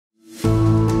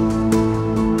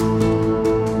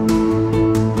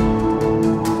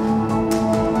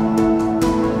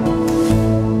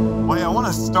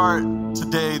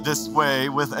way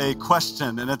with a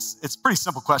question, and it's a pretty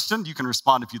simple question. You can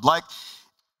respond if you'd like.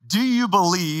 Do you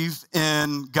believe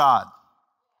in God?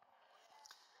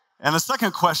 And the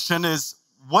second question is,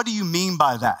 what do you mean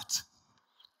by that?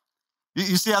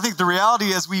 You see, I think the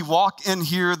reality as we walk in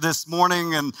here this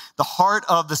morning in the heart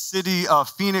of the city of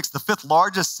Phoenix, the fifth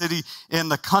largest city in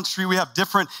the country, we have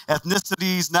different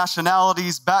ethnicities,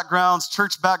 nationalities, backgrounds,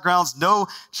 church backgrounds, no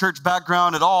church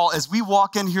background at all. As we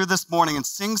walk in here this morning and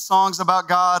sing songs about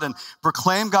God and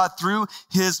proclaim God through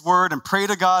his word and pray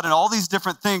to God and all these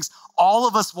different things, all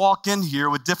of us walk in here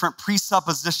with different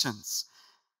presuppositions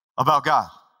about God,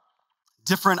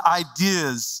 different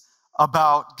ideas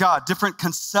about God, different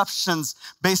conceptions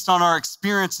based on our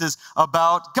experiences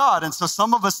about God. And so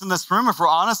some of us in this room, if we're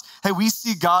honest, hey, we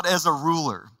see God as a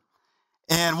ruler.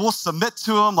 And we'll submit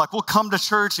to him, like we'll come to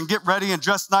church and get ready and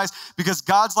dress nice because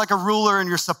God's like a ruler and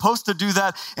you're supposed to do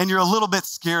that and you're a little bit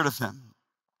scared of him.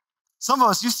 Some of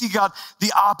us, you see God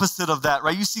the opposite of that,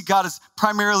 right? You see God as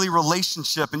primarily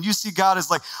relationship, and you see God as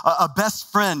like a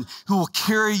best friend who will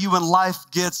carry you when life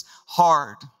gets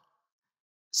hard.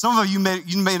 Some of you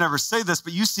may never say this,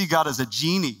 but you see God as a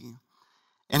genie,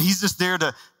 and he's just there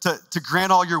to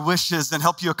grant all your wishes and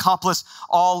help you accomplish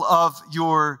all of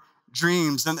your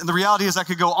dreams. And the reality is I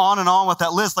could go on and on with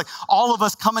that list. Like all of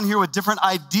us come in here with different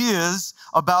ideas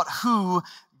about who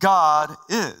God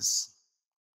is.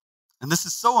 And this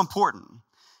is so important.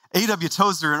 A.W.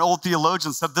 Tozer, an old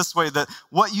theologian, said this way, that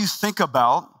what you think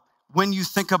about when you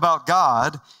think about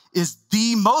God is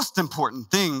the most important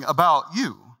thing about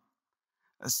you.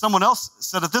 Someone else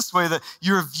said it this way, that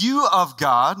your view of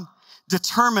God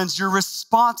determines your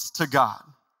response to God.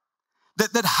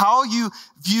 That how you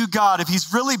view God, if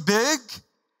he's really big,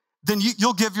 then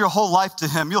you'll give your whole life to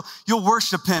him. You'll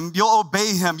worship him. You'll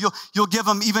obey him. You'll give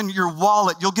him even your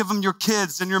wallet. You'll give him your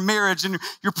kids and your marriage and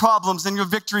your problems and your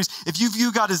victories. If you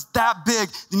view God as that big,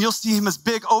 then you'll see him as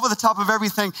big over the top of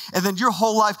everything, and then your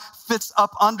whole life fits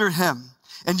up under him.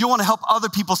 And you want to help other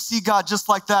people see God just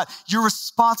like that. Your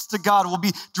response to God will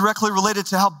be directly related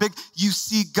to how big you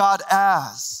see God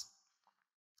as.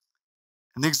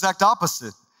 And the exact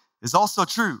opposite is also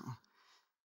true.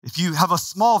 If you have a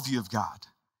small view of God,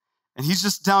 and he's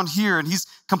just down here, and he's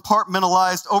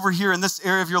compartmentalized over here in this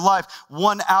area of your life,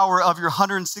 1 hour of your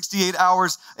 168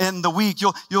 hours in the week.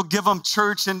 You'll give them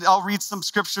church, and I'll read some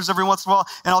scriptures every once in a while,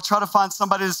 and I'll try to find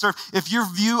somebody to serve. If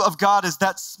your view of God is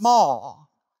that small,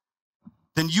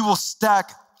 then you will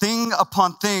stack thing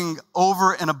upon thing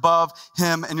over and above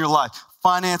him in your life.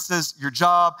 Finances, your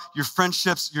job, your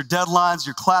friendships, your deadlines,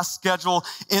 your class schedule,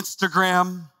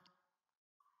 Instagram,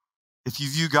 if you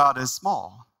view God as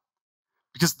small.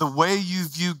 Because the way you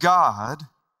view God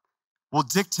will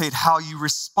dictate how you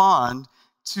respond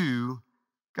to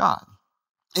God.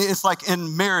 It's like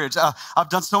in marriage. I've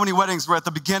done so many weddings where at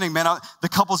the beginning, man, the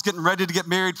couple's getting ready to get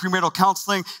married, premarital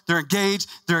counseling, they're engaged,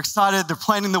 they're excited, they're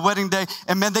planning the wedding day,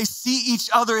 and man, they see each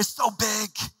other as so big.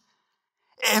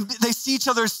 And they see each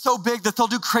other as so big that they'll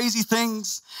do crazy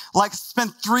things, like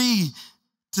spend 3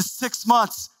 to 6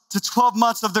 months to 12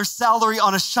 months of their salary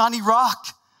on a shiny rock.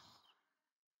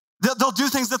 They'll do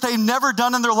things that they've never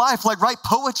done in their life, like write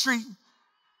poetry.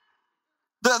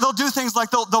 They'll do things like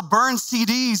they'll burn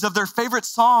CDs of their favorite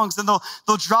songs, and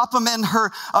they'll drop them in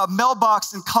her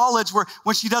mailbox in college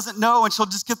when she doesn't know, and she'll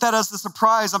just get that as a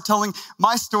surprise. I'm telling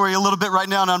my story a little bit right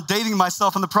now, and I'm dating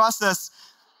myself in the process.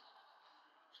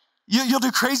 You'll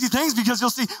do crazy things because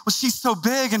you'll see, well, she's so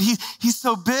big, and he's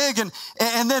so big.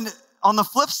 And then on the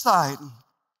flip side,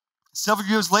 several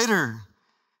years later,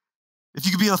 if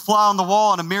you could be a fly on the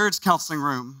wall in a marriage counseling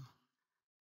room,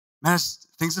 man,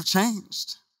 things have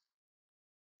changed.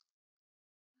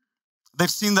 They've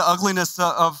seen the ugliness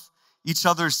of each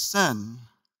other's sin.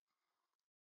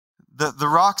 The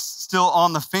rock's still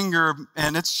on the finger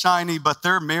and it's shiny, but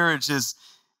their marriage is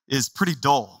pretty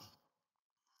dull.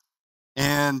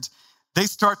 And they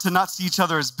start to not see each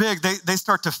other as big. They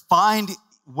start to find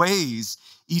ways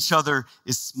each other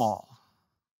is small.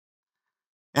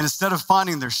 And instead of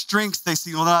finding their strengths, they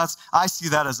see, well, I see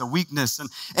that as a weakness.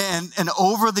 And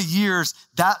over the years,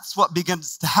 that's what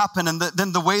begins to happen. And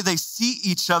then the way they see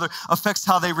each other affects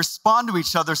how they respond to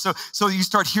each other. So you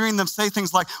start hearing them say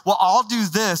things like, well, I'll do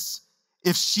this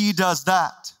if she does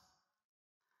that.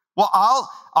 Well,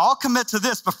 I'll commit to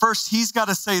this, but first he's got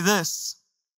to say this.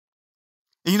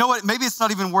 And you know what? Maybe it's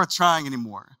not even worth trying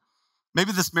anymore.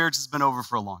 Maybe this marriage has been over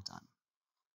for a long time.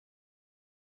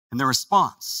 And their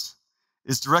response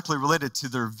is directly related to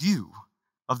their view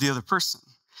of the other person.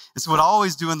 And so what I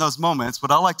always do in those moments,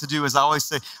 what I like to do is I always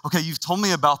say, okay, you've told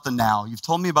me about the now. You've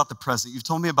told me about the present. You've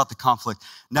told me about the conflict.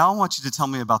 Now I want you to tell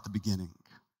me about the beginning.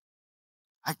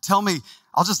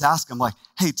 I'll just ask them like,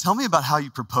 hey, tell me about how you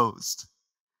proposed,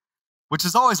 which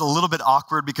is always a little bit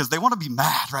awkward because they want to be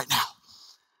mad right now.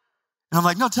 And I'm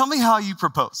like, no, tell me how you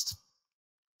proposed.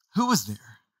 Who was there?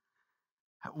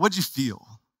 What'd you feel?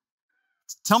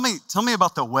 Tell me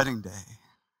about the wedding day.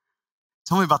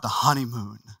 Tell me about the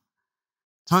honeymoon.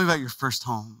 Tell me about your first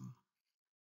home.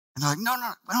 And they're like, no,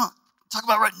 I don't talk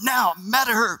about it right now. I'm mad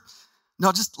at her.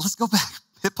 No, just let's go back,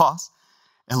 hit pause,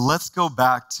 and let's go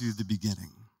back to the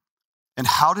beginning. And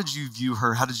how did you view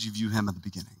her? How did you view him at the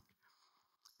beginning?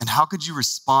 And how could you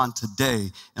respond today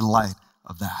in light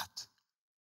of that?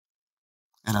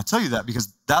 And I tell you that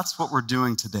because that's what we're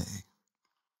doing today.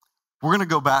 We're going to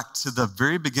go back to the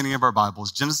very beginning of our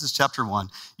Bibles, Genesis chapter 1.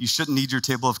 You shouldn't need your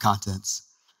table of contents.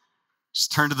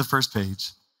 Just turn to the first page.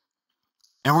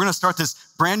 And we're going to start this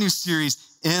brand new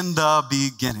series, In the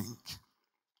Beginning.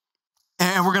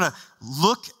 And we're going to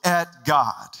look at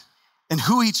God and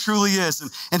who he truly is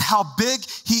and how big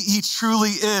he truly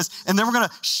is. And then we're going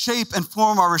to shape and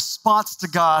form our response to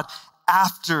God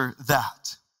after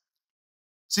that.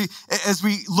 See, as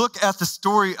we look at the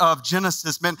story of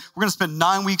Genesis, man, we're going to spend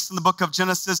 9 weeks in the book of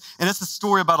Genesis, and it's a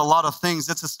story about a lot of things.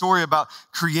 It's a story about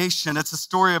creation. It's a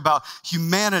story about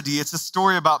humanity. It's a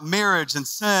story about marriage and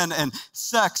sin and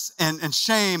sex and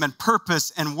shame and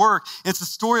purpose and work. It's a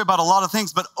story about a lot of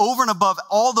things, but over and above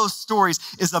all those stories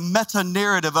is a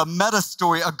meta-narrative, a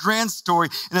meta-story, a grand story,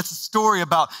 and it's a story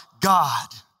about God.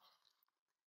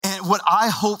 And what I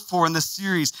hope for in this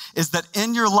series is that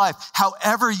in your life,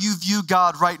 however you view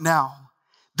God right now,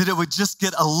 that it would just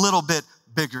get a little bit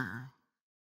bigger.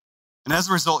 And as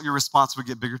a result, your response would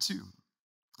get bigger too.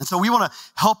 And so we want to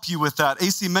help you with that.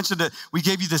 AC mentioned it. We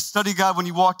gave you this study guide when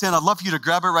you walked in. I'd love for you to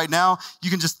grab it right now. You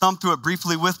can just thumb through it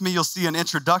briefly with me. You'll see an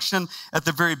introduction at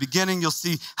the very beginning. You'll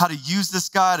see how to use this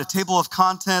guide, a table of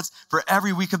contents for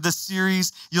every week of this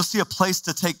series. You'll see a place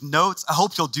to take notes. I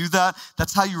hope you'll do that.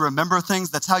 That's how you remember things.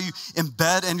 That's how you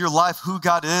embed in your life who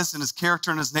God is and his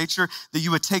character and his nature, that you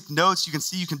would take notes. You can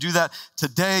see you can do that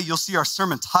today. You'll see our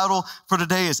sermon title for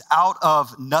today is Out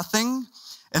of Nothing.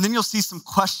 And then you'll see some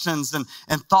questions and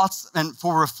thoughts and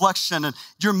for reflection. And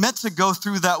you're meant to go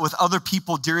through that with other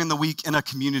people during the week in a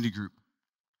community group.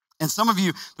 And some of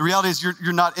you, the reality is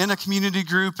you're not in a community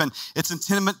group and it's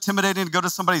intimidating to go to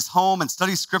somebody's home and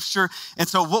study scripture. And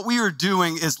so what we are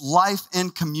doing is life in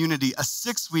community, a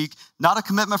 6-week, not a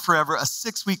commitment forever, a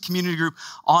 6-week community group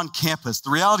on campus. The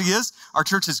reality is our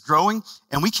church is growing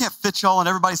and we can't fit y'all in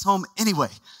everybody's home anyway.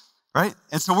 Right?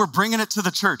 And so we're bringing it to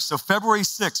the church. So February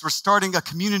 6th, we're starting a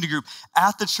community group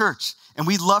at the church. And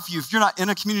we'd love you. If you're not in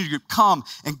a community group, come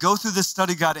and go through this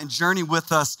study guide and journey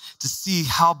with us to see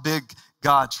how big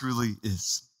God truly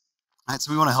is. All right,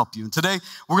 so we want to help you. And today,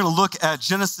 we're going to look at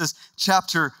Genesis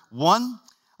chapter 1.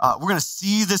 We're going to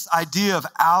see this idea of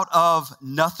out of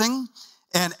nothing.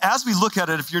 And as we look at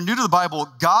it, if you're new to the Bible,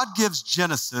 God gives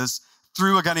Genesis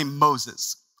through a guy named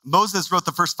Moses. Moses wrote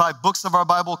the first 5 books of our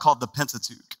Bible called the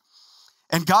Pentateuch.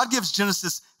 And God gives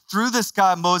Genesis through this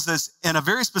guy, Moses, in a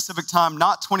very specific time,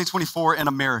 not 2024 in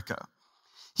America.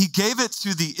 He gave it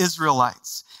to the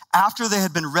Israelites after they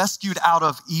had been rescued out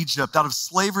of Egypt, out of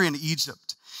slavery in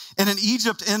Egypt. And in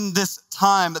Egypt, in this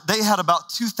time, they had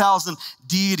about 2,000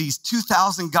 deities,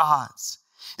 2,000 gods.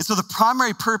 And so the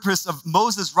primary purpose of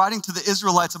Moses writing to the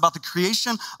Israelites about the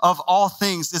creation of all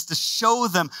things is to show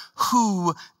them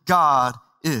who God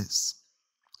is.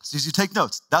 So as you take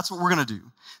notes, that's what we're going to do.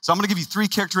 So I'm going to give you 3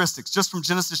 characteristics just from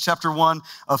Genesis chapter 1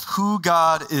 of who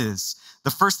God is.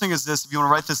 The first thing is this, if you want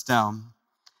to write this down.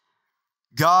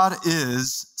 God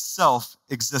is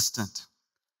self-existent.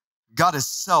 God is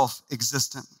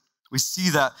self-existent. We see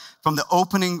that from the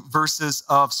opening verses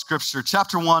of Scripture.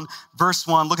 Chapter 1, verse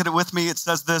 1, look at it with me. It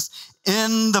says this,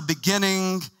 in the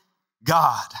beginning,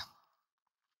 God.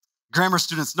 Grammar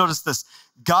students, notice this.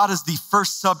 God is the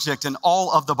first subject in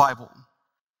all of the Bible.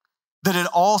 That it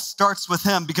all starts with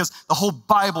him because the whole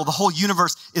Bible, the whole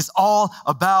universe is all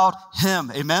about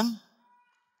him. Amen?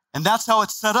 And that's how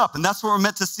it's set up. And that's what we're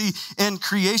meant to see in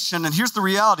creation. And here's the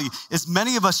reality is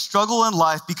many of us struggle in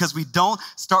life because we don't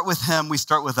start with him, we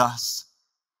start with us.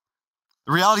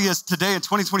 The reality is today in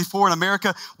 2024 in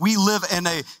America, we live in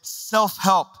a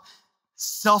self-help,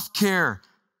 self-care,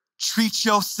 treat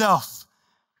yourself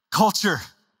culture,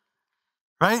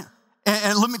 right?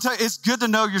 And let me tell you, it's good to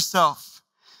know yourself.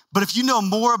 But if you know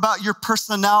more about your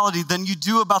personality than you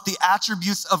do about the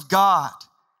attributes of God,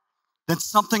 then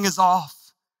something is off.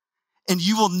 And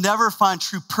you will never find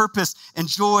true purpose and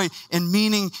joy and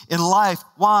meaning in life.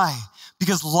 Why?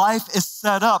 Because life is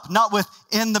set up not with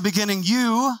in the beginning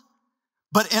you,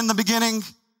 but in the beginning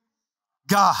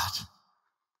God.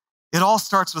 It all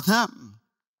starts with him.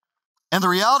 And the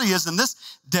reality is in this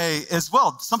day as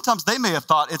well, sometimes they may have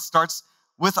thought it starts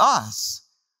with us.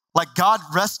 Like God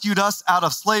rescued us out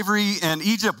of slavery in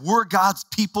Egypt. We're God's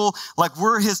people. Like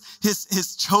we're his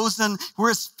chosen. We're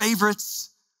his favorites.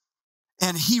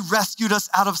 And he rescued us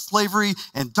out of slavery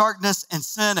and darkness and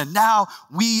sin. And now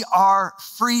we are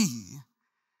free.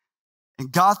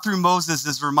 And God through Moses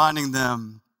is reminding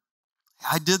them,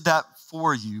 I did that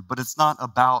for you, but it's not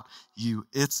about you.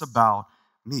 It's about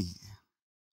me.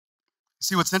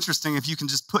 See, what's interesting, if you can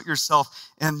just put yourself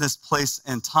in this place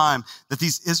and time, that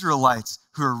these Israelites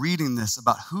who are reading this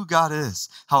about who God is,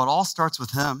 how it all starts with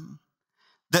him,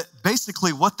 that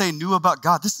basically what they knew about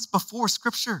God, this is before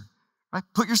Scripture, right?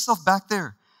 Put yourself back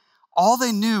there. All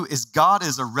they knew is God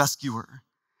is a rescuer.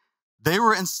 They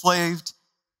were enslaved.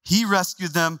 He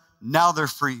rescued them. Now they're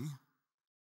free.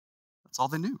 That's all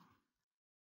they knew.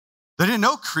 They didn't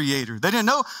know creator. They didn't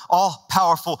know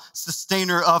all-powerful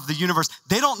sustainer of the universe.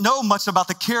 They don't know much about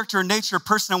the character, nature,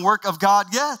 person, and work of God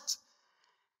yet.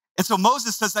 And so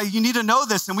Moses says, hey, you need to know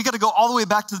this, and we got to go all the way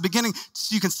back to the beginning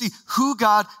so you can see who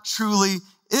God truly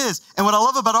is. And what I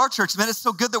love about our church, man, it's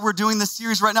so good that we're doing this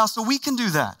series right now so we can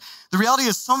do that. The reality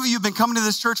is some of you have been coming to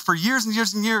this church for years and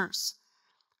years and years.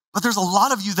 But there's a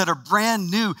lot of you that are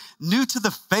brand new to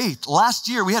the faith. Last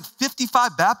year, we had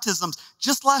 55 baptisms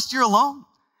just last year alone.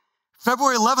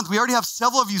 February 11th, we already have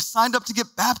several of you signed up to get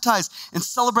baptized and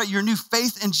celebrate your new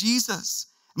faith in Jesus.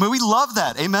 I mean, we love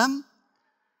that, amen?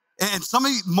 And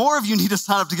more of you need to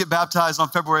sign up to get baptized on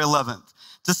February 11th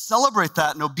to celebrate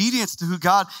that in obedience to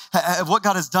what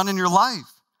God has done in your life.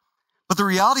 But the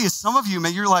reality is some of you,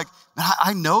 man, you're like,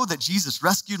 I know that Jesus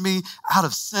rescued me out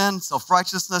of sin,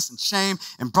 self-righteousness, and shame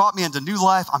and brought me into new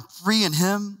life. I'm free in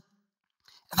him.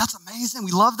 And that's amazing.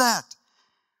 We love that.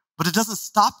 But it doesn't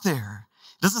stop there.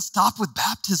 It doesn't stop with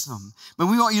baptism. But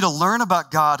we want you to learn about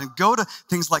God and go to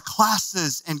things like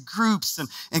classes and groups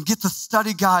and get the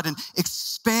study guide and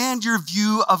expand your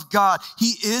view of God.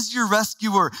 He is your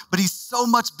rescuer, but he's so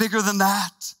much bigger than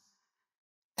that.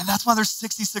 And that's why there's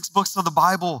 66 books of the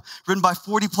Bible written by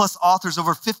 40 plus authors over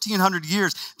 1,500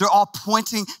 years. They're all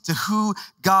pointing to who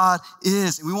God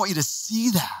is. And we want you to see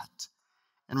that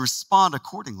and respond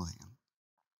accordingly.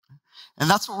 And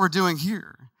that's what we're doing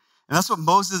here. And that's what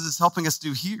Moses is helping us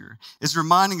do here, is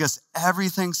reminding us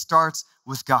everything starts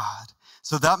with God.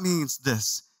 So that means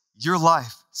this: your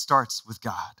life starts with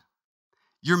God.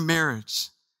 Your marriage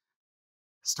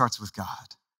starts with God.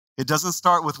 It doesn't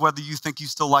start with whether you think you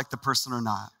still like the person or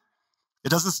not. It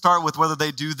doesn't start with whether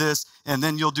they do this and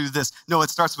then you'll do this. No, it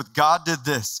starts with God did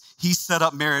this. He set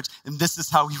up marriage and this is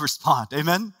how we respond.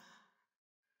 Amen?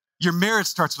 Your marriage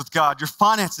starts with God. Your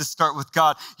finances start with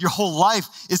God. Your whole life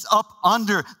is up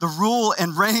under the rule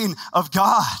and reign of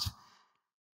God.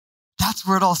 That's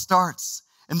where it all starts.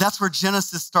 And that's where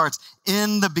Genesis starts.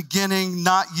 In the beginning,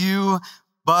 not you,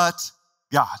 but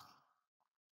God.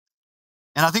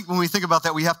 And I think when we think about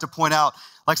that, we have to point out,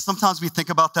 like sometimes we think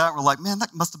about that, and we're like, man,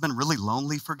 that must have been really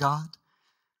lonely for God.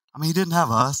 I mean, he didn't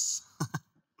have us.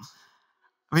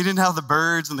 I mean, he didn't have the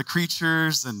birds and the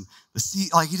creatures and the sea.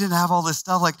 Like, he didn't have all this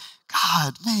stuff. Like,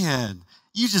 God, man,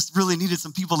 you just really needed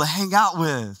some people to hang out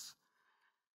with.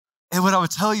 And what I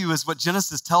would tell you is what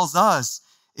Genesis tells us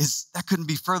is that couldn't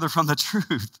be further from the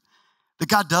truth. That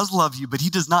God does love you, but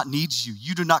he does not need you.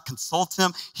 You do not consult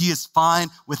him. He is fine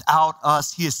without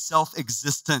us. He is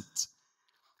self-existent.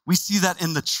 We see that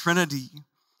in the Trinity,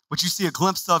 which you see a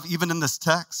glimpse of even in this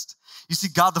text. You see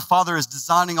God the Father is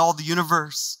designing all the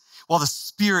universe, while the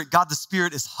Spirit, God the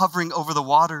Spirit, is hovering over the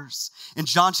waters. In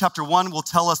John chapter 1 will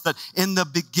tell us that in the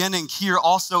beginning here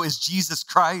also is Jesus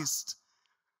Christ.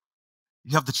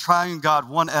 You have the triune God,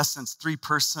 one essence, three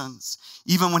persons.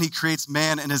 Even when he creates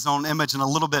man in his own image, in a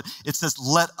little bit, it says,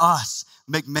 let us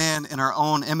make man in our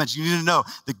own image. You need to know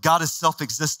that God is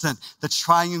self-existent. The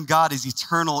triune God is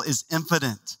eternal, is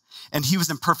infinite. And he was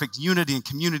in perfect unity and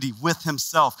community with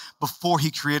himself before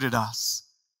he created us.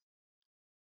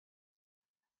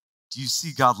 Do you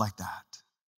see God like that?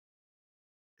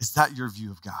 Is that your view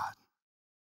of God?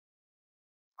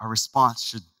 Our response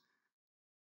should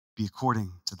be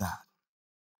according to that.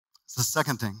 It's the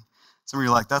second thing. Some of you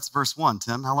are like, that's verse 1,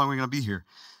 Tim. How long are we going to be here?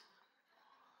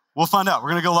 We'll find out.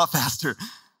 We're going to go a lot faster.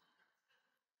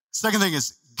 Second thing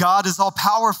is, God is all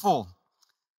powerful.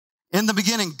 In the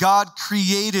beginning, God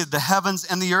created the heavens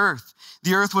and the earth.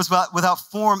 The earth was without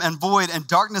form and void, and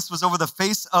darkness was over the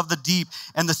face of the deep,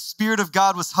 and the Spirit of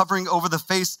God was hovering over the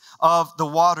face of the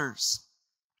waters.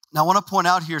 Now, I want to point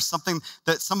out here something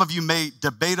that some of you may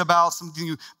debate about, something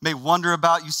you may wonder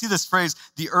about. You see this phrase,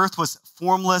 the earth was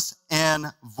formless and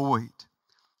void.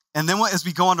 And then as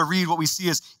we go on to read, what we see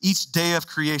is each day of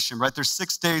creation, right? There's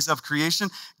 6 days of creation.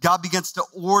 God begins to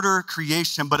order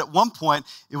creation, but at one point,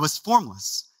 it was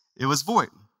formless. It was void.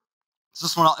 So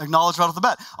just want to acknowledge right off the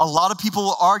bat. A lot of people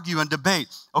will argue and debate,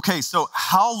 okay, so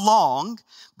how long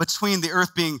between the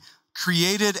earth being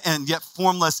created and yet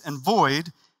formless and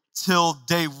void till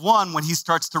day 1 when he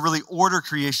starts to really order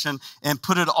creation and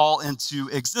put it all into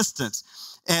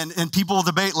existence? And people will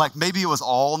debate, like, maybe it was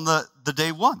all in the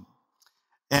day 1.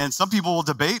 And some people will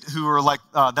debate who are like,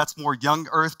 that's more young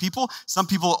earth people. Some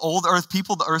people, old earth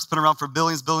people, the earth's been around for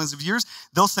billions of years.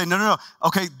 They'll say, no.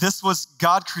 Okay, this was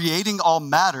God creating all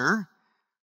matter,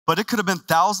 but it could have been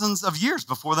thousands of years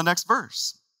before the next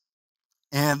verse.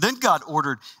 And then God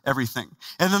ordered everything.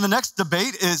 And then the next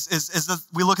debate is that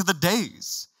we look at the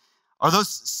days. Are those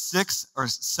 6 or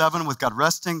 7 with God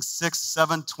resting, 6,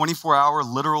 7, 24-hour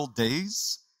literal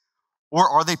days? Or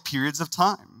are they periods of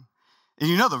time? And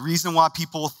you know the reason why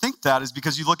people think that is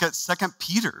because you look at 2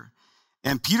 Peter.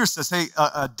 And Peter says, hey,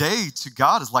 a day to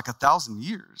God is like 1,000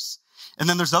 years. And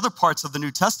then there's other parts of the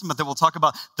New Testament that will talk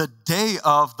about the day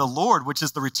of the Lord, which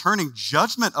is the returning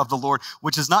judgment of the Lord,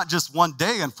 which is not just one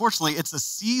day. Unfortunately, it's a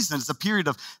season, it's a period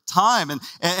of time.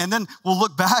 And then we'll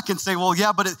look back and say, well,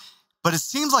 yeah, but it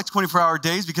seems like 24-hour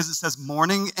days because it says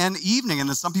morning and evening. And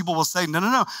then some people will say,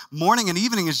 no. Morning and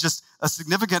evening is just a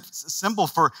significant symbol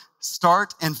for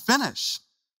start and finish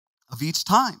of each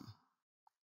time.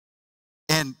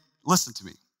 And listen to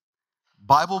me.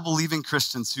 Bible-believing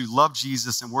Christians who love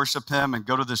Jesus and worship him and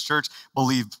go to this church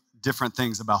believe different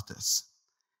things about this.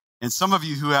 And some of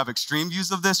you who have extreme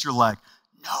views of this, you're like,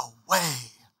 no way.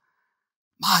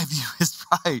 My view is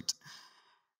right.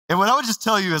 And what I would just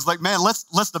tell you is like, man,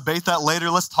 let's debate that later.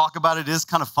 Let's talk about it. It is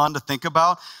kind of fun to think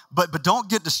about. But don't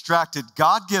get distracted.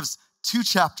 God gives 2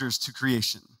 chapters to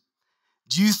creation.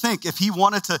 Do you think if he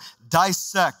wanted to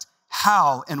dissect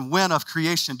how and when of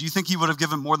creation, do you think he would have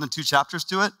given more than 2 chapters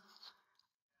to it?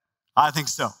 I think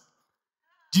so.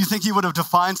 Do you think he would have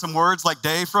defined some words like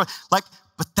day for, like,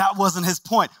 but that wasn't his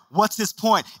point. What's his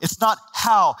point? It's not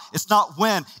how, it's not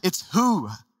when, it's who.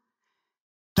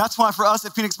 That's why for us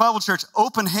at Phoenix Bible Church,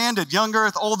 open-handed, young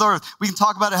earth, old earth, we can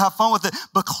talk about it, have fun with it,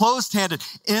 but closed-handed,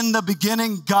 in the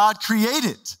beginning, God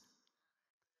created.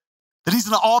 That he's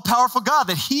an all-powerful God,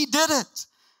 that he did it,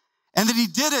 and that he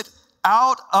did it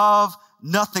out of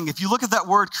nothing. If you look at that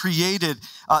word created,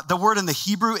 the word in the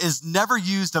Hebrew is never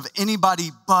used of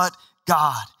anybody but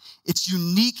God. It's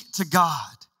unique to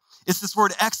God. It's this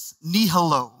word ex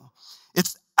nihilo.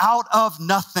 It's out of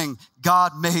nothing,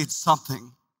 God made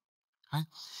something. Right?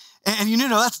 And you know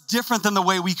that's different than the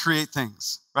way we create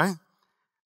things, right?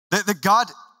 That God,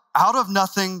 out of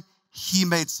nothing, he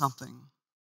made something.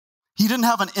 He didn't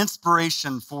have an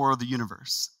inspiration for the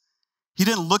universe. He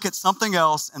didn't look at something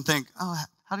else and think, oh,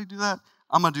 how do you do that?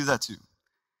 I'm going to do that too.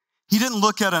 He didn't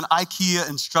look at an IKEA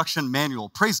instruction manual.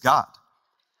 Praise God,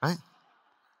 right?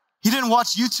 He didn't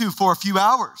watch YouTube for a few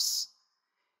hours.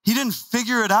 He didn't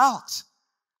figure it out.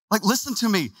 Like, listen to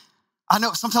me. I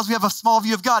know sometimes we have a small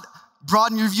view of God.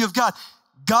 Broaden your view of God.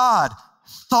 God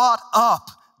thought up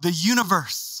the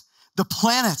universe, the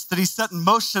planets that he set in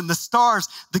motion, the stars,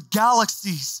 the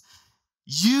galaxies.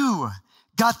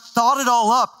 God thought it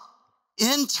all up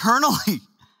internally.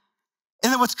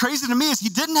 And then what's crazy to me is he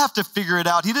didn't have to figure it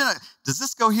out. Does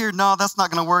this go here? No, that's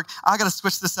not going to work. I got to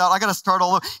switch this out. I got to start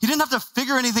all over. He didn't have to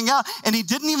figure anything out. And he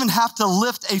didn't even have to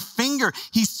lift a finger.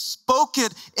 He spoke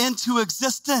it into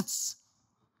existence.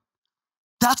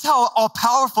 That's how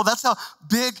all-powerful, that's how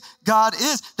big God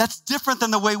is. That's different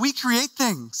than the way we create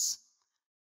things.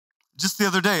 Just the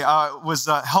other day, I was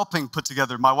helping put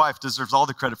together, my wife deserves all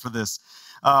the credit for this.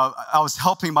 I was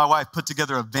helping my wife put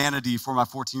together a vanity for my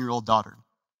 14-year-old daughter.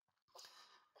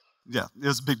 Yeah, it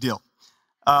was a big deal.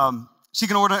 She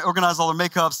can organize all her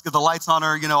makeups, get the lights on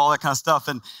her, all that kind of stuff.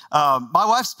 And my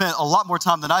wife spent a lot more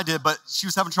time than I did, but she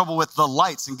was having trouble with the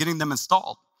lights and getting them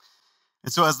installed.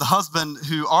 And so as the husband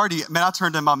who I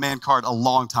turned in my man card a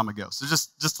long time ago. So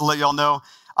just to let y'all know,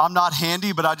 I'm not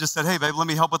handy, but I just said, hey, babe, let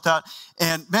me help with that.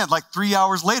 And man, like 3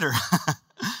 hours later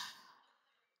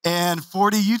and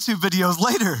 40 YouTube videos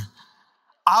later,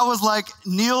 I was like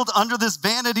kneeled under this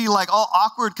vanity, like all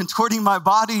awkward, contorting my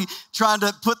body, trying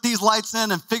to put these lights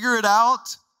in and figure it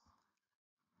out.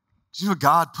 Do you know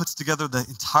God puts together the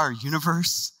entire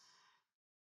universe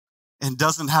and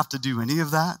doesn't have to do any of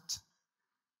that?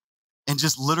 And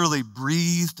just literally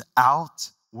breathed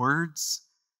out words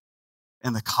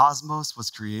and the cosmos was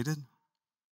created?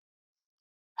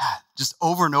 Just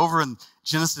over and over in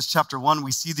Genesis chapter 1,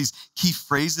 we see these key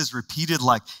phrases repeated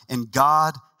like, and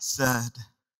God said,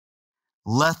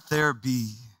 let there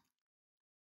be,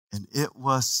 and it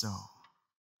was so.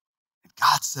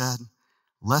 God said,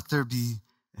 let there be,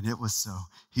 and it was so.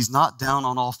 He's not down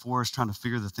on all fours trying to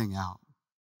figure the thing out.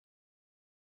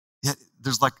 Yet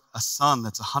there's like a sun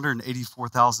that's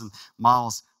 184,000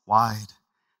 miles wide,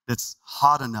 that's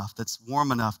hot enough, that's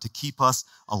warm enough to keep us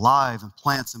alive and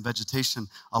plants and vegetation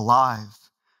alive,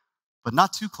 but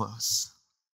not too close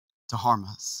to harm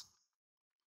us.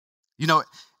 You know,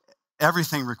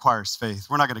 everything requires faith.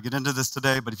 We're not going to get into this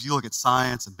today, but if you look at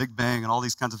science and Big Bang and all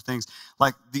these kinds of things,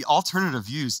 like the alternative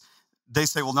views, they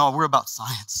say, well, no, we're about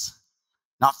science,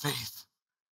 not faith.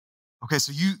 Okay,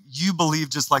 so you believe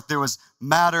just like there was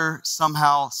matter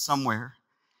somehow, somewhere,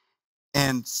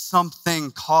 and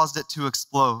something caused it to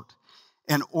explode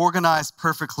and organized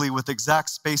perfectly with exact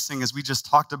spacing, as we just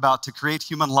talked about, to create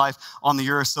human life on the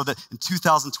earth so that in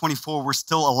 2024, we're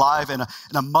still alive and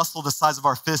a muscle the size of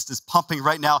our fist is pumping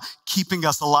right now, keeping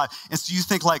us alive. And so you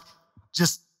think like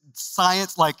just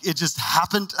science, like it just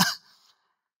happened?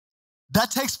 That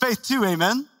takes faith too,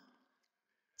 amen?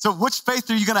 So which faith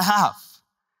are you gonna have?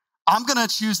 I'm gonna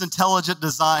choose intelligent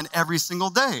design every single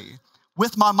day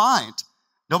with my mind.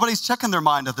 Nobody's checking their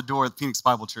mind at the door at Phoenix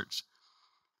Bible Church.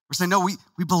 We're saying, no,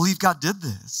 we believe God did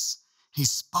this. He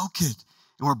spoke it,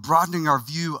 and we're broadening our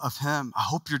view of him. I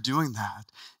hope you're doing that.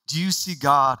 Do you see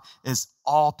God as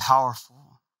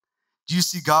all-powerful? Do you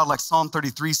see God, like Psalm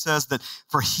 33 says, that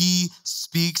for he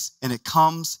speaks and it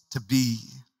comes to be?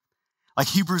 Like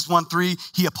Hebrews 1:3,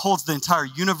 he upholds the entire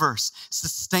universe,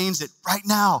 sustains it right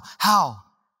now. How?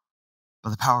 By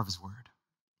the power of his word.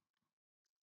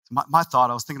 My thought,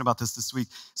 I was thinking about this week.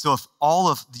 So if all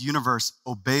of the universe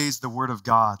obeys the word of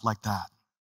God like that,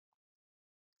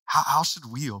 how should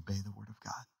we obey the word of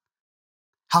God?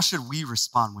 How should we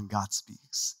respond when God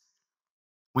speaks?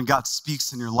 When God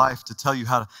speaks in your life to tell you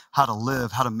how to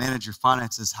live, how to manage your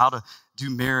finances, how to do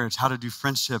marriage, how to do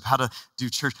friendship, how to do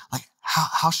church, like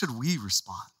how should we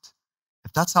respond?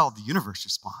 If that's how the universe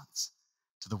responds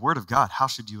to the word of God, how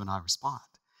should you and I respond?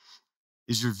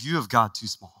 Is your view of God too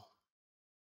small?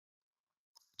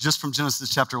 Just from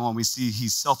Genesis chapter 1, we see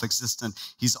he's self-existent.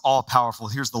 He's all-powerful.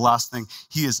 Here's the last thing.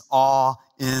 He is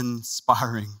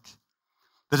awe-inspiring.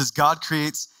 That as God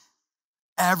creates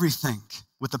everything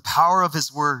with the power of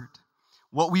his word,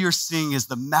 what we are seeing is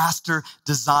the master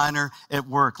designer at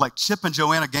work. Like Chip and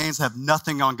Joanna Gaines have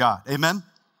nothing on God. Amen?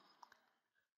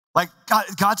 Like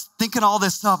God's thinking all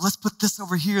this stuff. Let's put this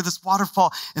over here, this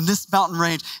waterfall, and this mountain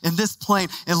range, and this plane,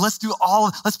 and let's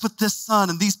put this sun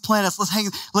and these planets.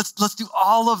 Let's do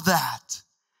all of that.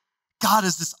 God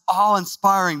is this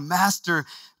awe-inspiring master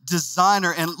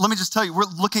designer. And let me just tell you, we're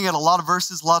looking at a lot of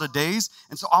verses, a lot of days.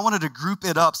 And so I wanted to group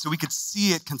it up so we could see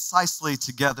it concisely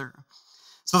together.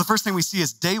 So the first thing we see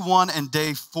is day 1 and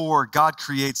day 4, God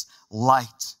creates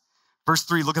light. Verse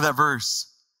 3, look at that verse.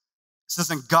 It says,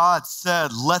 and God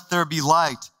said, let there be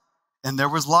light, and there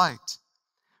was light.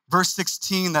 Verse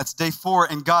 16, that's day 4,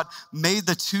 and God made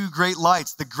the 2 great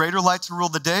lights, the greater light to rule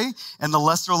the day and the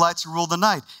lesser light to rule the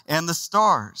night, and the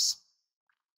stars.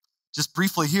 Just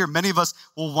briefly here, many of us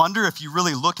will wonder if you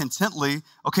really look intently,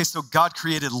 okay, so God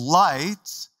created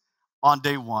light on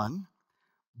day 1,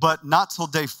 but not till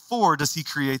day 4 does he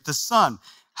create the sun.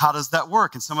 How does that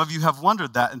work? And some of you have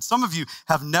wondered that, and some of you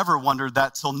have never wondered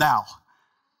that till now.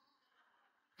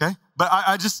 Okay, but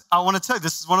I want to tell you,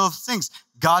 this is one of those things.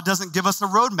 God doesn't give us a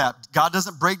roadmap. God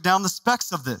doesn't break down the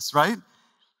specs of this, right?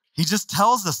 He just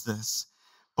tells us this.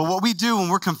 But what we do when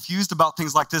we're confused about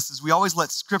things like this is we always let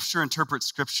Scripture interpret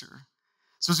Scripture.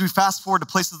 So as we fast forward to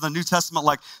places of the New Testament,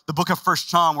 like the book of 1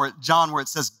 John, where it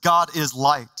says, God is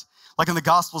light. Like in the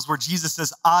Gospels where Jesus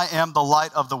says, I am the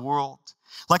light of the world.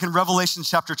 Like in Revelation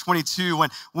chapter 22,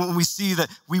 when we see that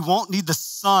we won't need the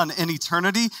sun in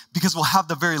eternity because we'll have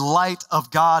the very light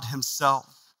of God himself.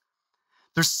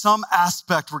 There's some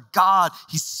aspect where God,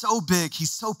 he's so big,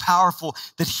 he's so powerful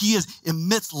that he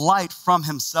emits light from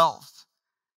himself.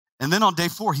 And then on day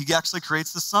 4, he actually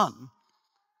creates the sun.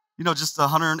 You know, just a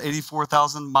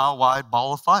 184,000 mile wide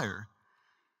ball of fire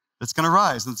that's going to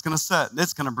rise and it's going to set and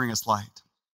it's going to bring us light.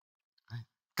 Right?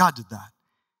 God did that.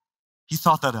 He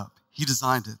thought that up. He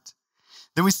designed it.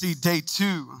 Then we see day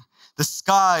 2, the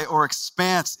sky or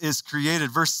expanse is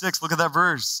created. Verse 6, look at that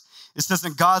verse. It says,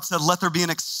 and God said, let there be an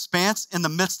expanse in the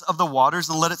midst of the waters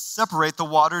and let it separate the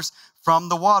waters from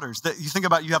the waters. That you think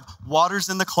about, you have waters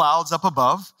in the clouds up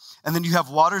above, and then you have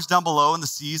waters down below in the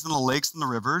seas and the lakes and the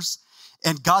rivers.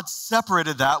 And God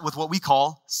separated that with what we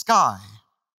call sky.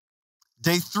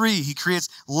 Day 3, he creates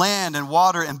land and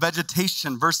water and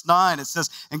vegetation. Verse 9, it says,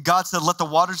 and God said, let the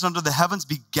waters under the heavens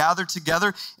be gathered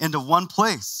together into one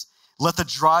place. Let the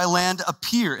dry land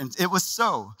appear. And it was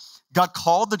so. God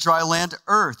called the dry land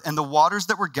earth, and the waters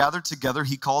that were gathered together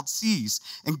he called seas.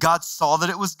 And God saw that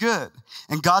it was good.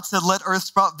 And God said, let earth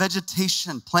sprout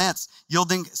vegetation, plants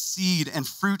yielding seed, and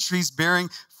fruit trees bearing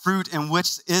fruit in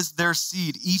which is their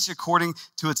seed, each according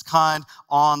to its kind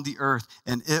on the earth.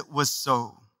 And it was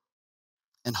so.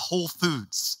 And Whole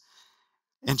Foods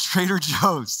and Trader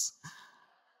Joe's,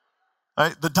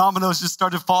 right? The dominoes just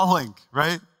started falling,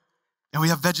 right? And we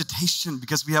have vegetation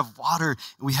because we have water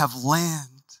and we have land.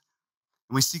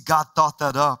 And we see God thought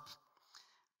that up.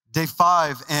 Day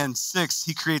 5 and 6,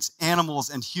 he creates animals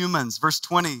and humans. Verse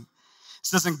 20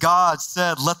 says, and God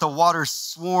said, let the waters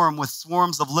swarm with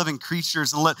swarms of living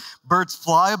creatures, and let birds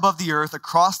fly above the earth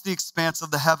across the expanse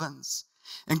of the heavens.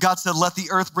 And God said, let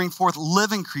the earth bring forth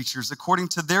living creatures according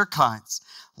to their kinds,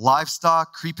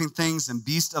 livestock, creeping things, and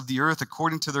beasts of the earth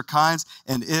according to their kinds.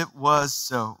 And it was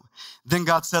so. Then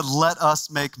God said, let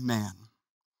us make man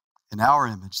in our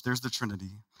image. There's the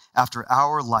Trinity. After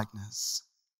our likeness,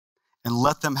 and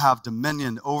let them have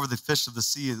dominion over the fish of the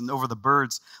sea, and over the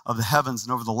birds of the heavens,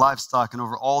 and over the livestock, and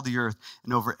over all the earth,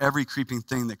 and over every creeping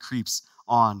thing that creeps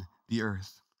on the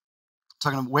earth. I'm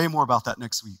talking way more about that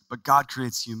next week, but God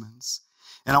creates humans.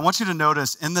 And I want you to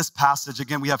notice in this passage,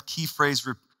 again, we have key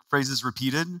phrases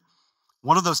repeated.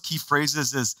 One of those key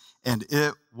phrases is, and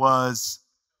it was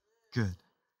good.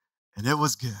 And it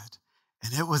was good.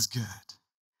 And it was good.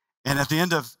 And at the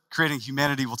end of creating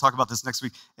humanity, we'll talk about this next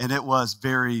week, and it was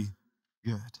very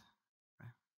good.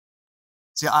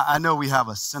 See, I know we have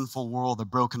a sinful world, a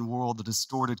broken world, a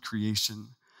distorted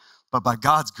creation, but by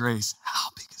God's grace, how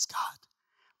big is God?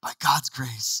 By God's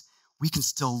grace, we can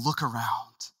still look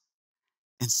around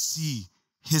and see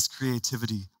his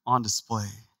creativity on display.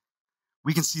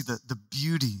 We can see the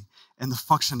beauty and the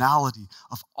functionality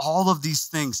of all of these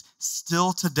things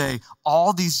still today,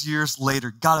 all these years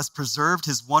later. God has preserved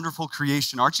his wonderful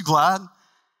creation. Aren't you glad?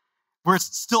 Where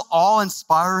it's still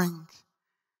awe-inspiring.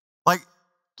 Like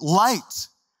light.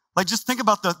 Like just think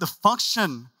about the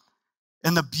function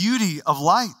and the beauty of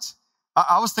light.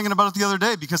 I was thinking about it the other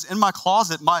day because in my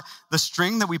closet, the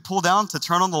string that we pull down to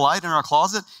turn on the light in our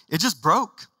closet, it just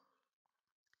broke.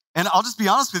 And I'll just be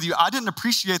honest with you, I didn't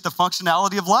appreciate the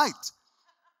functionality of light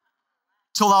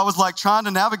till I was like trying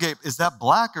to navigate, is that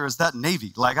black or is that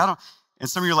navy? Like and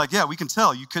some of you are like, yeah, we can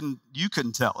tell. You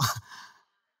couldn't tell.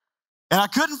 And I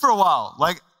couldn't for a while.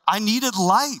 Like I needed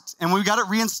light and we got it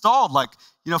reinstalled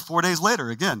 4 days later,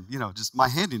 again, just my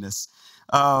handiness.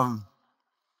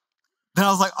 Then I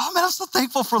was like, oh man, I'm so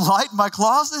thankful for light in my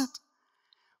closet.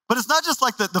 But it's not just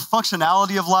like the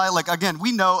functionality of light. Like again,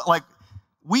 we know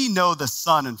the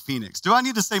sun in Phoenix. Do I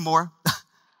need to say more?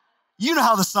 You know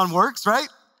how the sun works, right?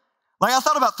 Like I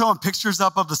thought about throwing pictures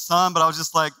up of the sun, but I was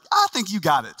just like, I think you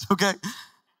got it, okay?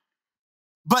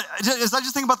 But as I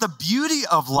just think about the beauty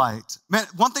of light, man,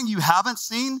 one thing you haven't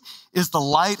seen is the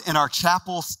light in our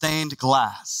chapel stained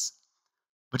glass.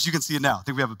 But you can see it now. I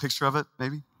think we have a picture of it,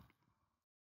 maybe.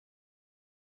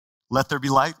 Let there be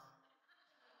light.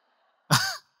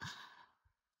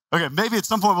 Okay, maybe at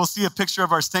some point we'll see a picture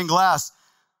of our stained glass.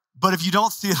 But if you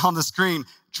don't see it on the screen,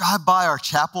 drive by our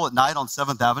chapel at night on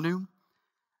 7th Avenue.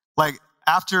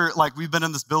 After we've been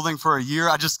in this building for a year,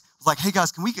 I just was like, hey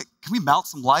guys, can we mount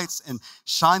some lights and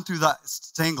shine through that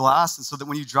stained glass, and so that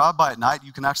when you drive by at night,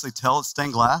 you can actually tell it's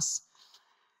stained glass.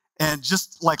 And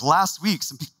just last week,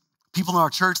 some people in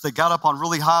our church, they got up on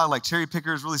really high, cherry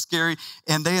pickers, really scary,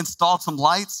 and they installed some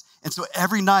lights. And so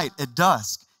every night at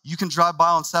dusk, you can drive by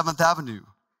on 7th Avenue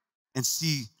and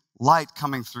see light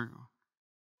coming through.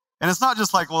 And it's not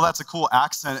just well, that's a cool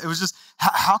accent. It was just,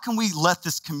 how can we let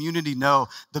this community know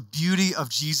the beauty of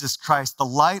Jesus Christ, the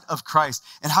light of Christ?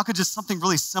 And how could just something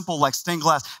really simple like stained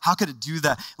glass, how could it do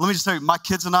that? Let me just tell you, my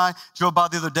kids and I drove by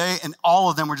the other day, and all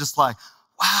of them were just like,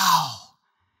 wow.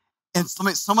 And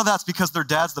some of that's because their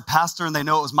dad's the pastor and they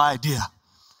know it was my idea.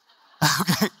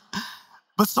 Okay.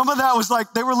 But some of that was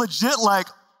they were legit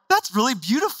that's really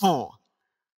beautiful.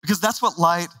 Because that's what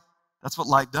light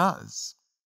does.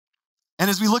 And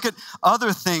as we look at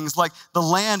other things like the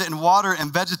land and water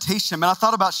and vegetation, man, I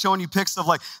thought about showing you pics of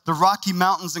the Rocky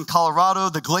Mountains in Colorado,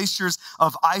 the glaciers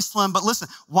of Iceland. But listen,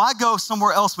 why go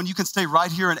somewhere else when you can stay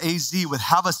right here in AZ with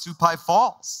Havasupai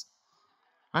Falls,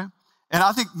 right? And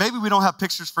I think maybe we don't have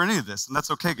pictures for any of this, and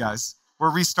that's okay, guys.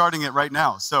 We're restarting it right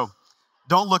now. So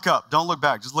don't look up, don't look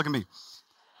back, just look at me.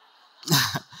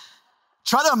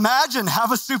 Try to imagine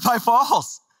Havasupai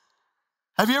Falls.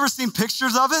 Have you ever seen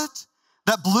pictures of it?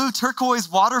 That blue turquoise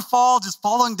waterfall just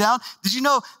falling down. Did you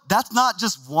know that's not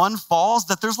just one falls,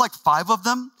 that there's 5 of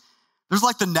them? There's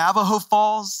the Navajo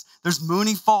Falls, there's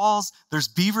Mooney Falls, there's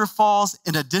Beaver Falls,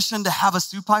 in addition to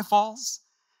Havasupai Falls.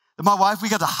 My wife, we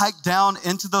got to hike down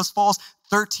into those falls,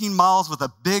 13 miles with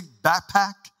a big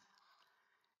backpack.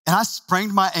 And I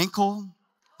sprained my ankle.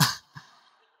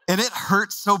 And it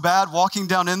hurt so bad walking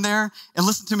down in there. And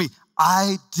listen to me,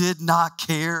 I did not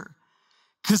care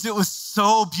because it was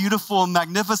so beautiful and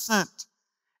magnificent.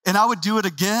 And I would do it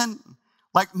again.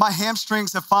 Like my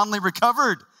hamstrings have finally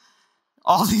recovered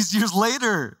all these years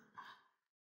later.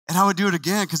 And I would do it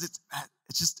again because it's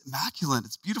just immaculate.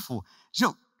 It's beautiful. You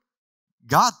know,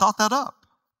 God thought that up.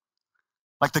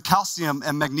 Like the calcium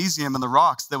and magnesium in the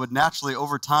rocks that would naturally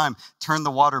over time turn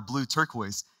the water blue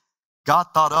turquoise. God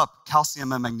thought up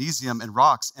calcium and magnesium in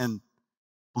rocks and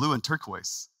blue and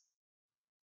turquoise.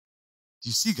 Do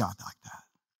you see God like that?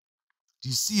 Do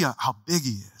you see how big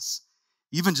he is?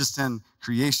 Even just in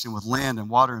creation with land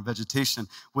and water and vegetation,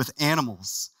 with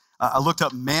animals. I looked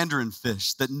up mandarin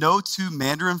fish, that no two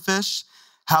mandarin fish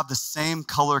have the same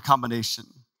color combination.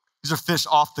 These are fish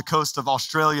off the coast of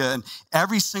Australia, and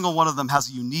every single one of them has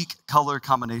a unique color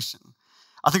combination.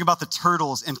 I think about the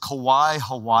turtles in Kauai,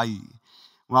 Hawaii.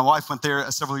 My wife went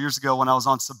there several years ago when I was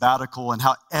on sabbatical, and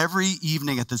how every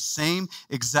evening at the same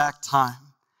exact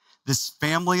time, this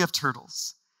family of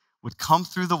turtles would come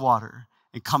through the water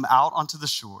and come out onto the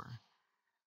shore.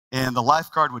 And the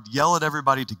lifeguard would yell at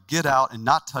everybody to get out and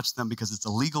not touch them because it's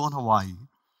illegal in Hawaii.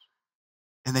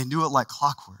 And they knew it like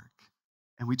clockwork.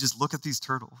 And we just look at these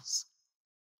turtles.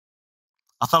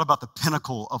 I thought about the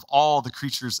pinnacle of all the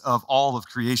creatures of all of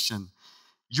creation,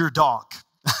 your dog.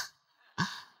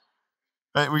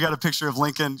 Right? We got a picture of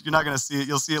Lincoln. You're not going to see it.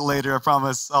 You'll see it later, I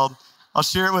promise. I'll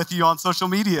share it with you on social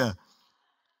media.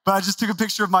 But I just took a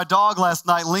picture of my dog last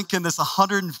night, Lincoln, this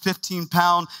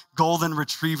 115-pound golden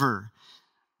retriever,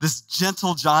 this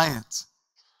gentle giant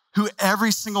who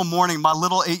every single morning, my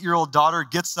little 8-year-old daughter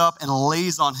gets up and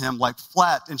lays on him like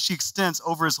flat, and she extends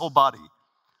over his whole body.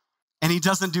 And he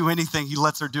doesn't do anything. He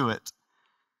lets her do it.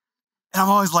 And I'm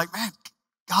always like, man,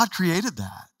 God created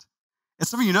that. And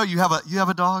some of you know you have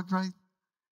a dog, right?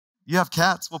 You have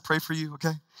cats. We'll pray for you,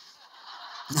 okay?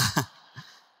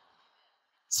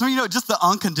 Some of you know just the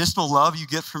unconditional love you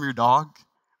get from your dog.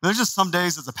 There's just some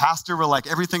days as a pastor where like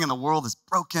everything in the world is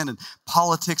broken and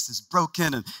politics is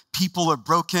broken and people are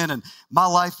broken and my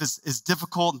life is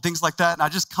difficult and things like that. And I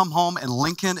just come home and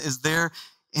Lincoln is there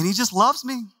and he just loves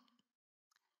me.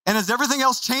 And as everything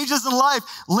else changes in life,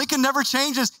 Lincoln never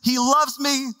changes. He loves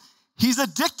me. He's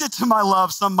addicted to my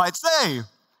love, some might say.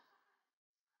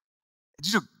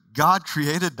 Did you know God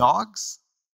created dogs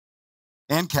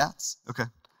and cats, okay,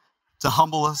 to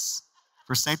humble us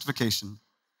for sanctification?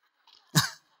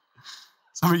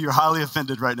 Some of you are highly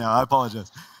offended right now. I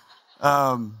apologize.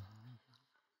 That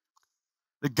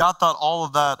God thought all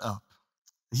of that up.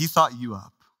 He thought you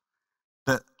up.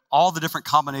 That all the different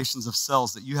combinations of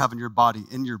cells that you have in your body,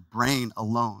 in your brain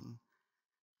alone,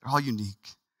 they're all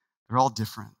unique. They're all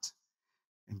different.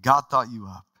 And God thought you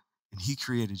up, and he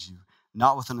created you,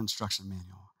 not with an instruction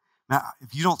manual. Now,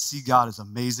 if you don't see God as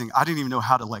amazing, I didn't even know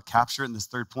how to like capture it in this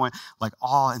third point, like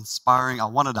awe-inspiring. I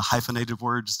wanted a hyphenated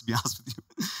word, just to be honest with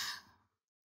you.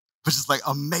 But just like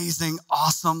amazing,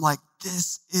 awesome, like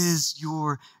this is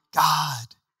your God.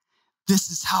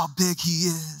 This is how big he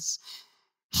is.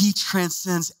 He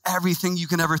transcends everything you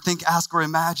can ever think, ask, or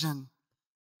imagine.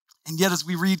 And yet, as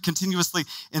we read continuously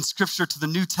in Scripture to the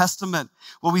New Testament,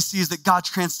 what we see is that God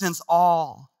transcends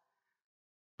all,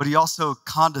 but he also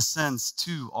condescends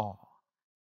to all.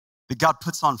 That God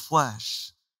puts on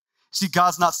flesh. See,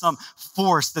 God's not some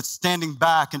force that's standing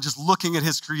back and just looking at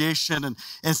his creation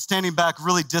and standing back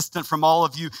really distant from all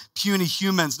of you puny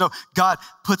humans. No, God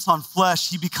puts on flesh.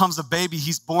 He becomes a baby.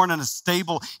 He's born in a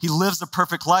stable. He lives a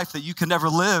perfect life that you can never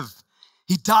live.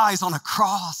 He dies on a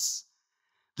cross,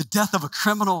 the death of a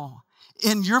criminal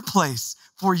in your place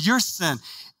for your sin.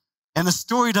 And the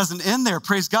story doesn't end there.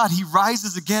 Praise God. He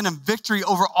rises again in victory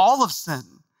over all of sin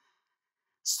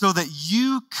so that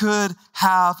you could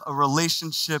have a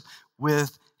relationship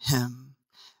with him,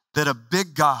 that a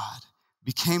big God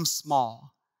became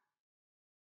small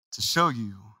to show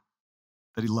you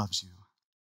that he loves you.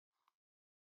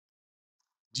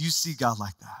 Do you see God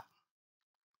like that?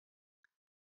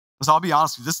 Because I'll be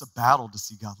honest with you, this is a battle to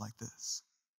see God like this.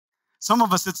 Some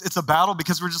of us, it's a battle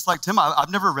because we're just like, Tim,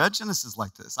 I've never read Genesis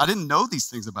like this. I didn't know these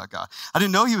things about God. I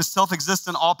didn't know he was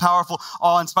self-existent, all-powerful,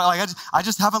 all-inspired. Like I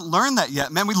just haven't learned that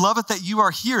yet. Man, we love it that you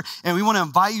are here, and we want to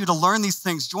invite you to learn these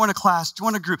things. Join a class,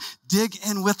 join a group, dig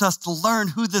in with us to learn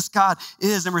who this God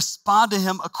is and respond to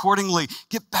him accordingly.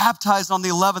 Get baptized on the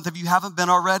 11th if you haven't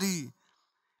been already.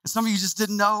 And some of you just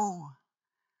didn't know.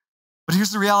 But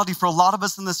here's the reality for a lot of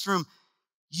us in this room.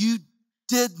 You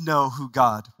did know who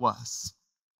God was.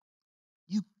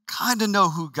 Kind of know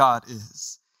who God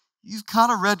is. You've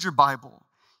kind of read your Bible.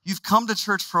 You've come to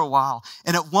church for a while.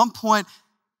 And at one point,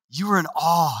 you were in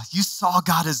awe. You saw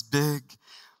God as big.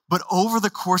 But over the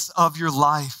course of your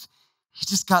life, he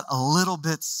just got a little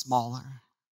bit smaller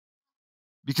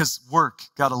because work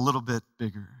got a little bit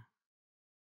bigger.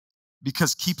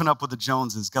 Because keeping up with the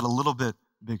Joneses got a little bit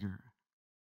bigger.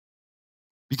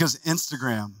 Because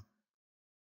Instagram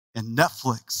and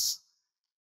Netflix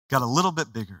got a little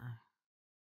bit bigger.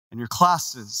 And your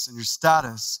classes and your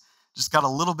status just got a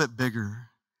little bit bigger.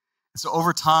 And so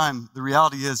over time, the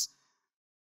reality is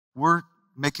we're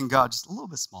making God just a little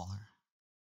bit smaller.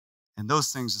 And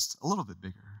those things just a little bit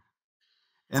bigger.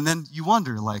 And then you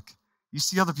wonder, like, you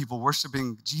see other people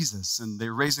worshiping Jesus and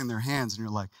they're raising their hands and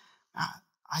you're like, I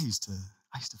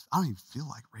don't even feel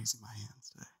like raising my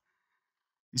hands today.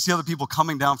 You see other people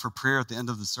coming down for prayer at the end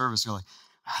of the service, and you're like,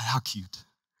 how cute.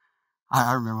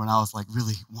 I remember when I was like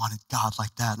really wanted God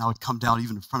like that, and I would come down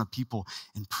even in front of people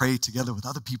and pray together with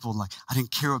other people, and like I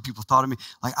didn't care what people thought of me.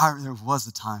 Like there was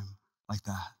a time like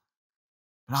that.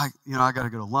 But I got to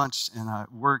go to lunch, and I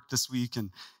worked this week, and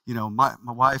my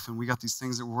wife and we got these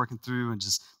things that we're working through, and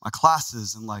just my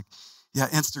classes, and like, yeah,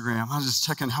 Instagram. I was just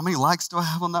checking how many likes do I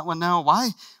have on that one now? Why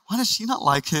does she not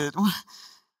like it?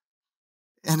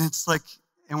 And it's like,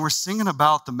 and we're singing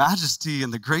about the majesty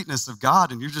and the greatness of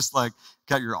God, and you're just like,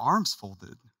 got your arms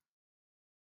folded.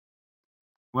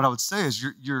 What I would say is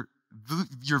your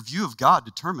view of God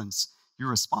determines your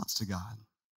response to God.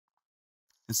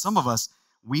 And some of us,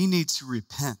 we need to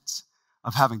repent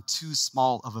of having too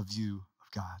small of a view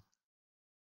of God.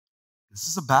 This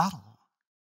is a battle,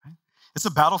 right? It's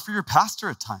a battle for your pastor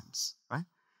at times, right?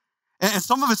 And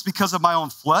some of it's because of my own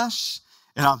flesh,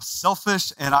 and I'm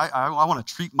selfish, and I want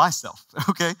to treat myself,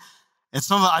 okay? And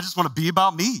some of it, I just want to be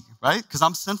about me, right? Because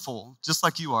I'm sinful, just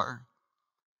like you are.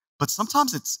 But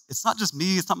sometimes it's not just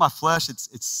me, it's not my flesh, it's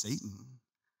Satan.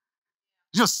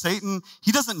 Satan,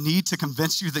 he doesn't need to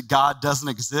convince you that God doesn't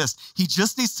exist. He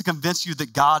just needs to convince you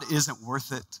that God isn't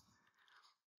worth it.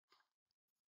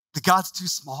 That God's too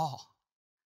small.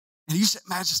 And you should,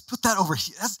 man, just put that over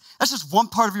here. That's just one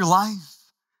part of your life.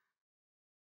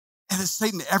 And it's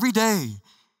Satan every day.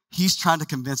 He's trying to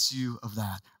convince you of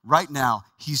that. Right now,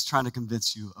 he's trying to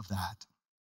convince you of that.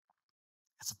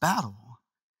 It's a battle.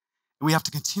 And we have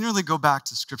to continually go back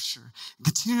to Scripture and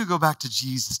continue to go back to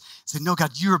Jesus and say, no,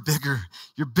 God, you're bigger.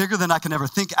 You're bigger than I can ever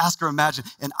think, ask, or imagine.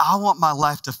 And I want my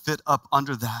life to fit up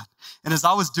under that. And as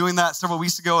I was doing that several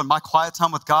weeks ago in my quiet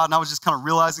time with God, and I was just kind of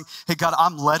realizing, hey, God,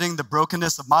 I'm letting the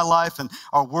brokenness of my life and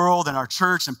our world and our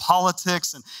church and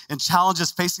politics and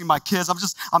challenges facing my kids,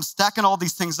 I'm stacking all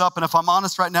these things up. And if I'm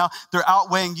honest right now, they're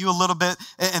outweighing you a little bit,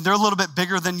 and they're a little bit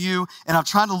bigger than you. And I'm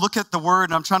trying to look at the word,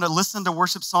 and I'm trying to listen to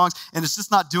worship songs, and it's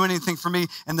just not doing anything for me.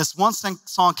 And this one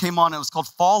song came on, and it was called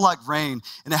Fall Like Rain.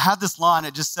 And it had this line,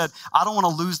 it just said, I don't want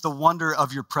to lose the wonder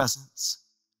of your presence.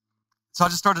 So I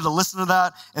just started to listen to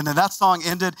that, and then that song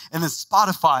ended, and then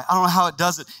Spotify, I don't know how it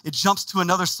does it. It jumps to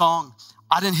another song.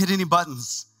 I didn't hit any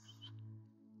buttons.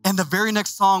 And the very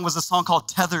next song was a song called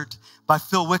Tethered by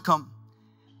Phil Wickham,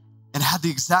 and it had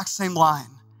the exact same line.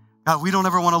 God, we don't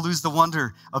ever want to lose the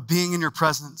wonder of being in your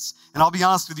presence. And I'll be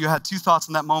honest with you, I had two thoughts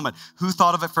in that moment. Who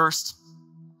thought of it first?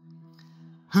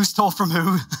 Who stole from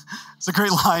who? It's a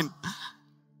great line.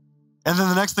 And then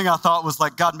the next thing I thought was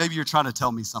like, God, maybe you're trying to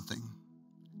tell me something.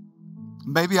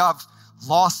 Maybe I've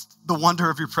lost the wonder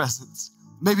of your presence.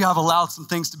 Maybe I've allowed some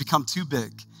things to become too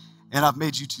big, and I've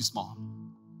made you too small.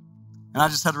 And I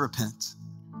just had to repent.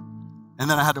 And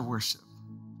then I had to worship.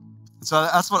 And so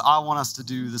that's what I want us to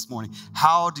do this morning.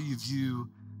 How do you view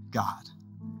God?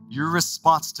 Your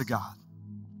response to God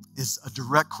is a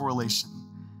direct correlation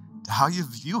to how you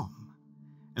view him.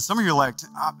 And some of you are like,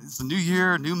 it's a new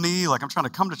year, new me. Like I'm trying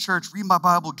to come to church, read my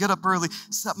Bible, get up early,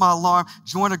 set my alarm,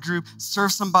 join a group,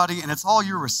 serve somebody, and it's all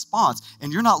your response.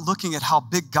 And you're not looking at how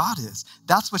big God is.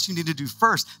 That's what you need to do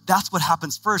first. That's what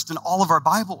happens first in all of our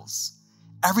Bibles.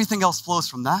 Everything else flows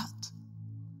from that.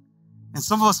 And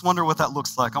some of us wonder what that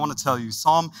looks like. I want to tell you,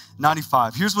 Psalm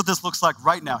 95. Here's what this looks like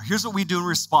right now. Here's what we do in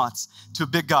response to a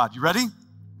big God. You ready?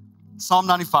 Psalm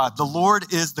 95. The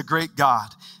Lord is the great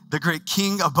God, the great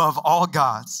King above all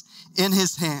gods. In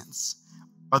his hands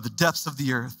are the depths of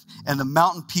the earth, and the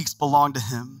mountain peaks belong to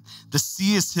him. The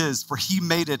sea is his, for he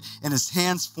made it, and his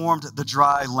hands formed the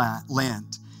dry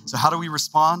land. So how do we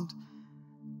respond?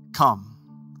 Come,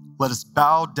 let us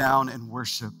bow down and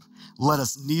worship. Let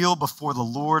us kneel before the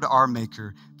Lord our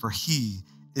Maker, for he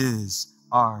is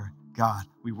our God.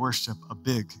 We worship a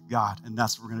big God, and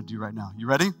that's what we're going to do right now. You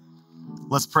ready?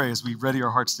 Let's pray as we ready our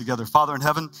hearts together. Father in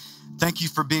heaven, thank you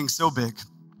for being so big.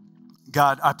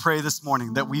 God, I pray this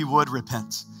morning that we would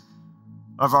repent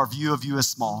of our view of you as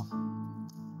small.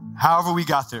 However we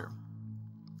got there,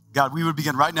 God, we would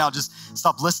begin right now, just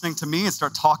stop listening to me and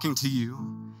start talking to you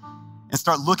and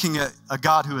start looking at a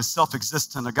God who is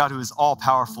self-existent, a God who is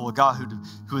all-powerful, a God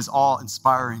who is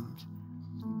all-inspiring.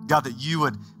 God, that you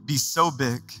would be so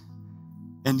big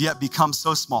and yet become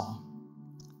so small,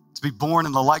 to be born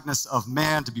in the likeness of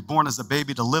man, to be born as a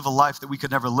baby, to live a life that we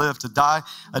could never live, to die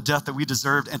a death that we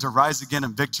deserved, and to rise again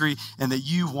in victory, and that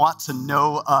you want to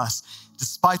know us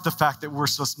despite the fact that we're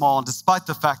so small and despite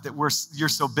the fact that you're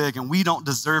so big and we don't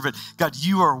deserve it. God,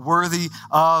 you are worthy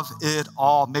of it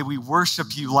all. May we worship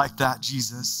you like that,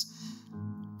 Jesus.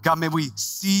 God, may we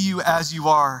see you as you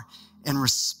are and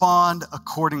respond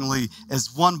accordingly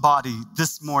as one body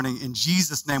this morning. In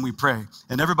Jesus' name we pray.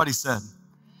 And everybody said,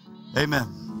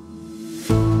 amen.